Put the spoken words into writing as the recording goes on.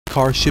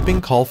Car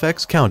Shipping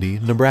Colfax County,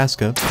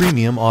 Nebraska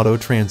Premium Auto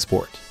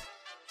Transport.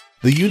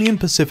 The Union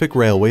Pacific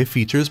Railway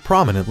features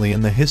prominently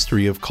in the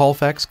history of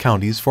Colfax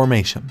County's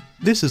formation.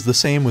 This is the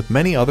same with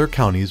many other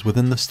counties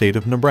within the state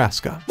of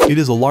Nebraska. It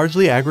is a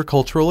largely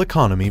agricultural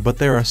economy, but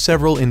there are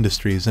several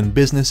industries and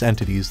business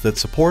entities that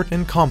support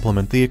and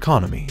complement the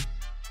economy.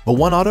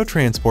 One Auto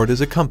Transport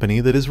is a company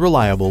that is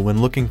reliable when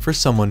looking for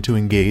someone to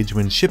engage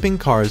when shipping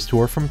cars to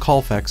or from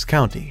Colfax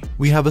County.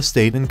 We have a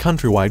state and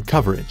countrywide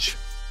coverage.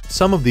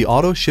 Some of the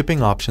auto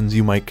shipping options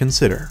you might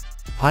consider.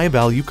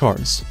 High-value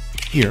cars.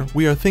 Here,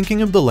 we are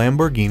thinking of the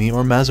Lamborghini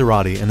or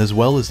Maserati, and as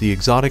well as the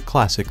exotic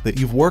classic that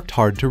you've worked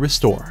hard to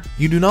restore.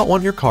 You do not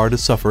want your car to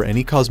suffer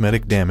any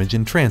cosmetic damage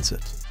in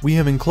transit. We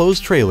have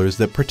enclosed trailers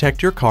that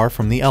protect your car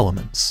from the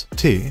elements.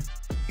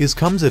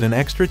 Comes at an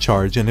extra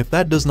charge, and if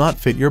that does not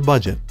fit your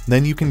budget,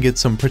 then you can get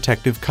some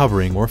protective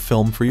covering or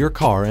film for your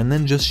car and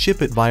then just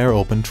ship it via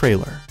open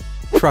trailer.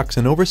 Trucks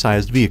and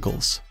oversized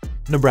vehicles.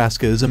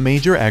 Nebraska is a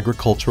major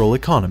agricultural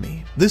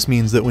economy. This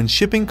means that when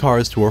shipping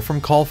cars to or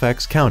from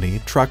Colfax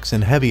County, trucks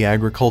and heavy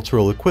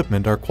agricultural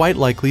equipment are quite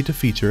likely to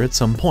feature at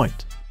some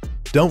point.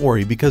 Don't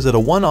worry, because at a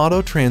One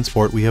Auto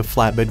Transport we have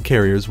flatbed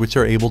carriers which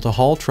are able to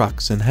haul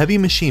trucks and heavy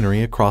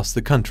machinery across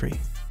the country,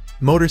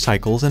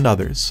 motorcycles and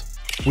others.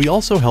 We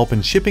also help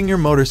in shipping your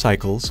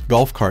motorcycles,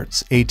 golf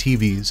carts,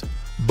 ATVs,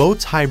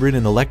 boats, hybrid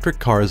and electric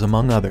cars,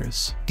 among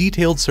others.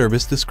 Detailed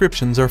service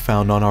descriptions are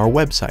found on our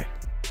website.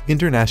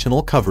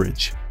 International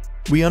coverage.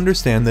 We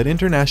understand that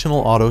international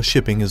auto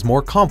shipping is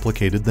more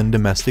complicated than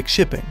domestic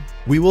shipping.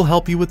 We will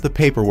help you with the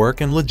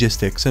paperwork and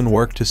logistics and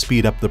work to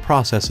speed up the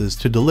processes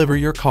to deliver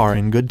your car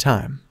in good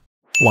time.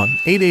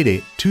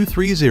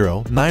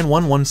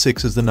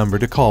 1-888-230-9116 is the number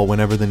to call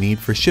whenever the need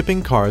for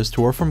shipping cars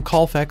to or from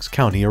Colfax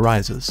County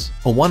arises.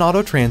 A One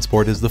Auto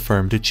Transport is the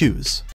firm to choose.